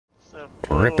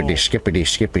Rippity, skippity,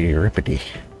 skippity, rippity.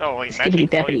 Oh, wait, Skippity,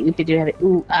 dappity, oopity, dappity,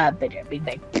 ooh, big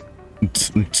bang.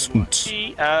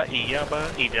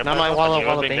 Not my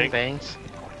walla bing bangs.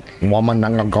 Woman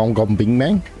gong gong bing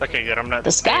bang. Okay, good. I'm not.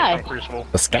 The sky.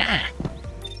 The sky.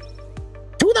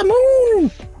 To the moon.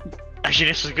 Actually,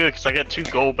 this is good because I got 2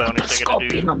 gold bounties. I gotta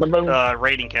Scorpion on the moon. do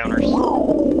rating counters.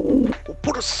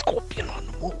 Put a scorpion on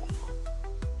the moon.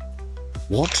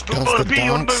 What does the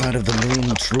dark side of the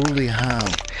moon truly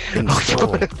have in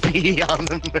store? Be on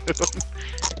the moon.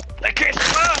 I can't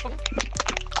stop.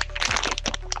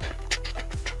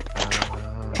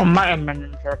 Oh, my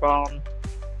minions are gone.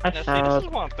 Now, see, this is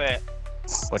want that.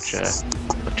 What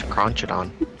you crunch it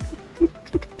on?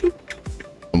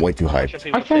 I'm way too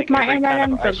hyped. I think my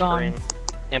M&Ms are gone.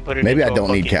 And put it Maybe I into a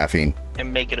don't need bucket caffeine.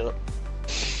 And make it up.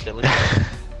 Silly.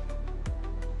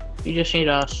 You just need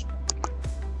us.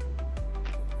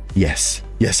 Yes.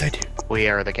 Yes, I do. We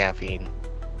are the caffeine.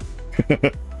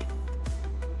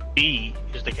 B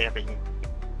is the caffeine.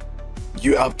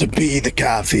 You have to be the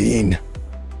caffeine.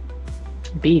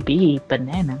 BB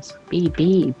bananas.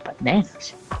 BB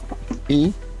bananas.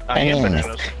 E. I am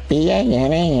bananas.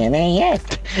 B-A-N-A-N-A-S.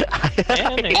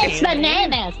 It's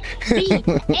bananas.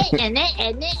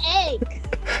 B-A-N-A-N-A.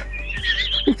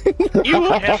 You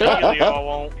definitely all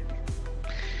won't.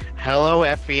 Hello,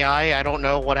 FBI. I don't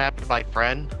know what happened to my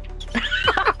friend.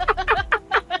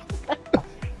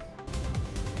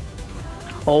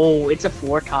 Oh, it's a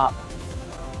 4-top.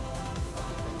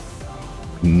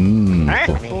 Mmm.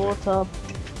 4-top.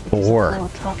 4.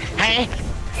 4-top. Hey!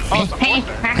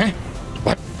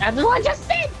 What? That's what I just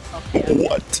said! Okay,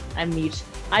 What? I'm mute.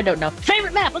 I don't know.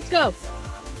 Favorite map, let's go!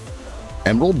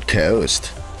 Emerald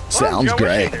Coast. Sounds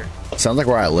great. Sounds like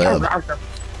where I live.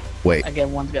 Wait,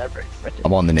 Again, one's got a break.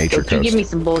 I'm on the nature Don't you give me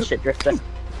coast. some bullshit, Drifter.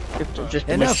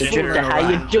 Drifter, Enough Mr. fooling Drifter, how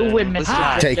you around. doing, Mr.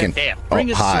 Hi. Drifter? Taken. Damn. Oh,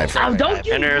 Bring us hive. some. Oh, don't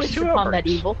you And there's wish 2 upon that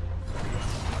overs. evil.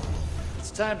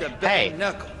 It's time to Hey. bang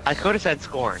knuckle. I could have said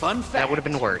scorn. Fun fact. That would have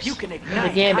been worse. You can ignite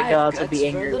The Gambit hive gods would guts be for a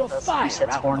angry little with us if fire we said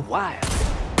out in scorn. the wild.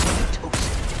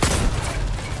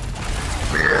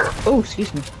 Oh,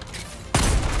 excuse me.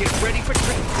 Get ready for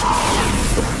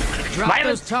tricks. Drop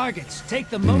Violence. those targets. Take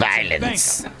the most.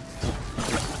 Violence.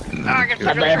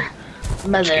 Mother.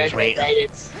 Mother, Excuse me.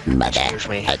 violence. Mother, Excuse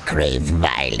me. I crave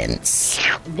violence.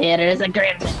 There is a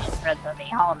grim in front of me.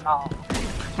 Oh no.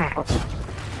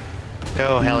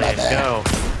 Go, Hellion, Mother. go.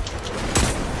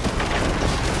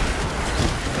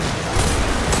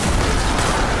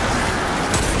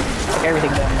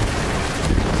 Everything done.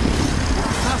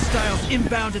 Hostiles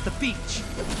inbound at the beach.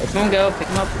 Pick him up, go. Pick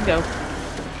him up and go.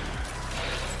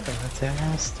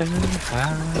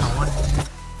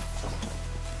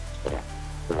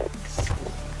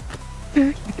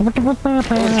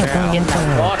 Get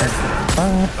that water.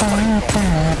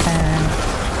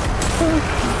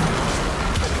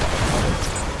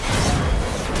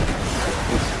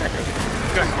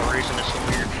 Got no reason this is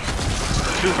weird.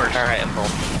 2 versus. Alright, I'm full.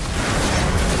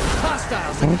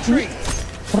 Hostiles in the tree.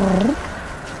 Oh,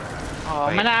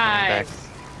 Wait, my coming back. knives.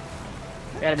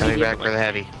 Got a Coming medium. back for the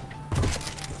heavy.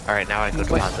 Alright, now I go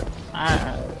deposit.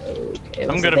 Okay,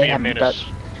 I'm so gonna they be a haven't menace.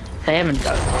 They haven't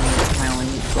done it. My only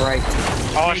right.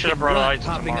 Oh, I should have brought Blood lights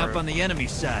popping tomorrow. up on the enemy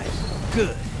side.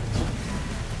 Good.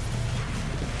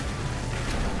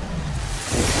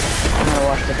 I'm gonna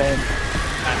watch the bed.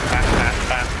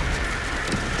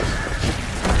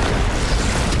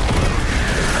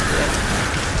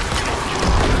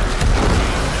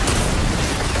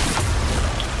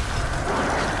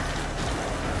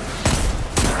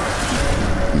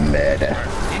 Murder.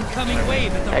 Incoming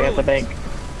wave at the I got the roads. bank.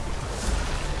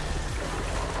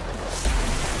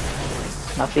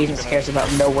 Malfeasance cares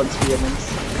about no one's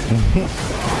feelings.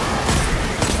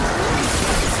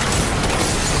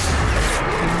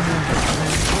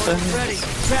 Ready.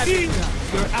 Grab your gun.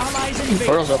 Your allies invade.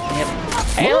 Portal's open, yep.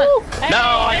 Hey, No, look!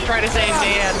 I tried to save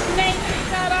Dan.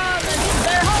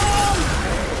 They're home!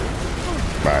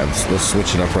 Alright, let's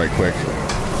switch it up right quick.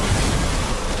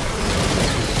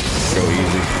 Go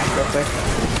easy. Real quick.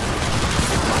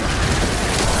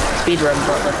 Speed run,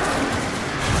 Butler.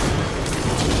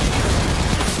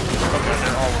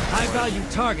 High value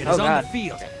target Oh, is on God. the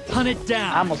field. Hunt it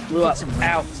down. I almost blew up. Ow,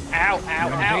 ow, ow,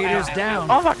 ow, Invaders ow, ow.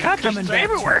 down. Oh my god, Coming there's back.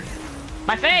 everywhere!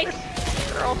 My face!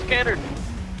 They're all scattered.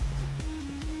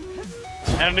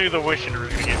 I knew the wishing was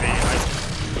gonna get me.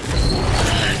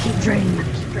 Keep draining,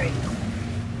 keep draining.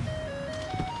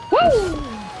 Woo!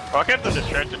 Well, I kept them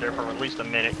distracted there for at least a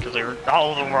minute because they were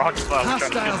all of them were occupied with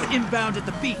trying to Hostiles kill me. inbound at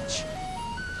the beach.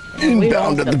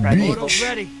 Inbound to the Portal beach.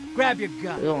 ready. Grab your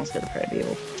gun. We almost got a Pride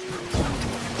Evil.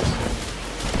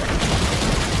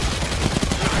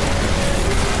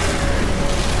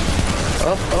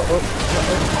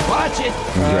 Watch it.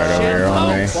 He's right over here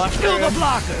on me. Kill the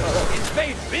blocker.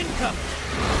 Invader incoming.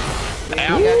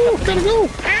 Ooh, gotta go.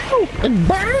 Ow! It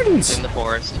burns. In the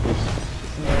forest.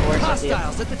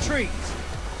 Hostiles at the trees.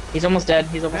 He's almost dead.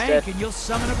 He's almost dead. And you'll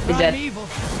summon a He's dead. primeval.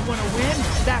 You want to win?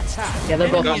 That's how. Yeah, they're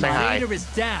both Enemy on my invader is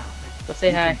down. Let's say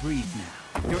You hi. can breathe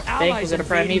now. Your we're allies gonna are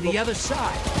primeval. invading the other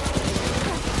side.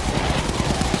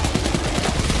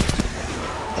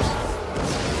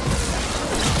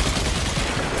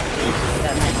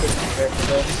 That might be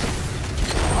good.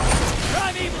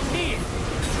 Primeval here.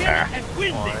 Get it and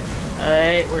win this.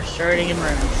 Alright, we're starting in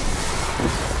runes.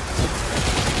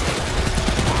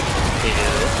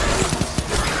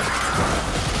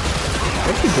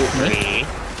 Three.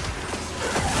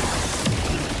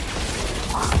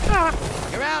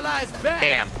 Your allies back.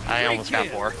 Damn, I almost got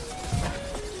 4.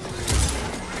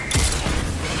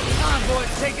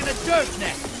 Convoy's taking a dirt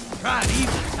neck.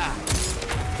 Primeval time.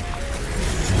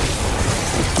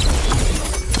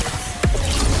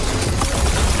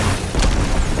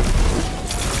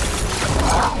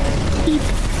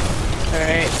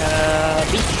 Alright,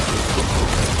 beach.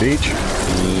 Beach.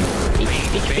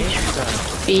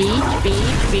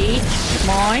 Beach.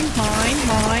 Mine. Mine.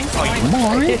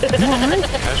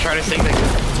 I was trying to sing the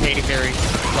Katy Perry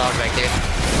song, but I can't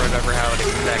remember how it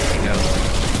exactly goes.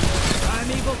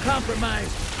 Primeval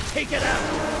compromised. Take it out.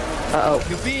 Uh-oh.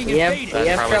 You're being Yep, invaded.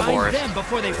 yep, Probably trouble. forest. Them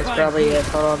before they It's find probably you. it.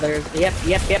 Hold on, there's... Yep,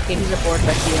 he's a forest,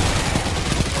 I see him.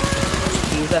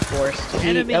 He's a forest.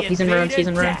 Enemy He's in ruins, he's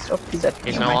in invaded. ruins. Oh, he's dead.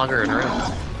 He's Never no mind. longer in ruins.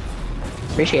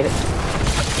 Appreciate it.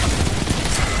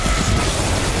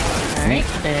 Alright,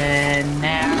 and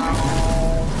now...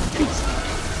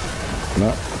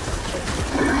 No.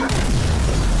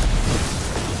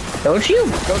 Don't you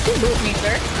boot me,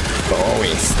 sir.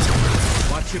 Forest.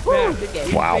 Watch your Woo, back. good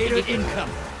game. Wow. Invader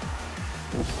incoming.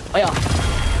 Oh yeah.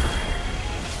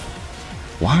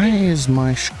 Why is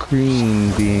my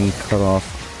screen being cut off?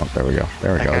 Oh, there we go.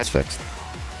 There we go. It's fixed.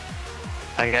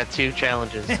 I got 2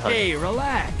 challenges. Hey,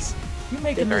 relax. You're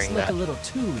making this During look that. a little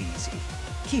too easy.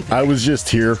 Keep it. I was just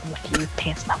here. Lucky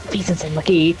pants, malfeasance, and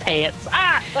lucky pants.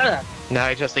 Ah! Now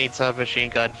I just need some machine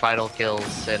gun final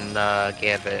kills in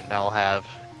Gambit, and I'll have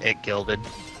it gilded.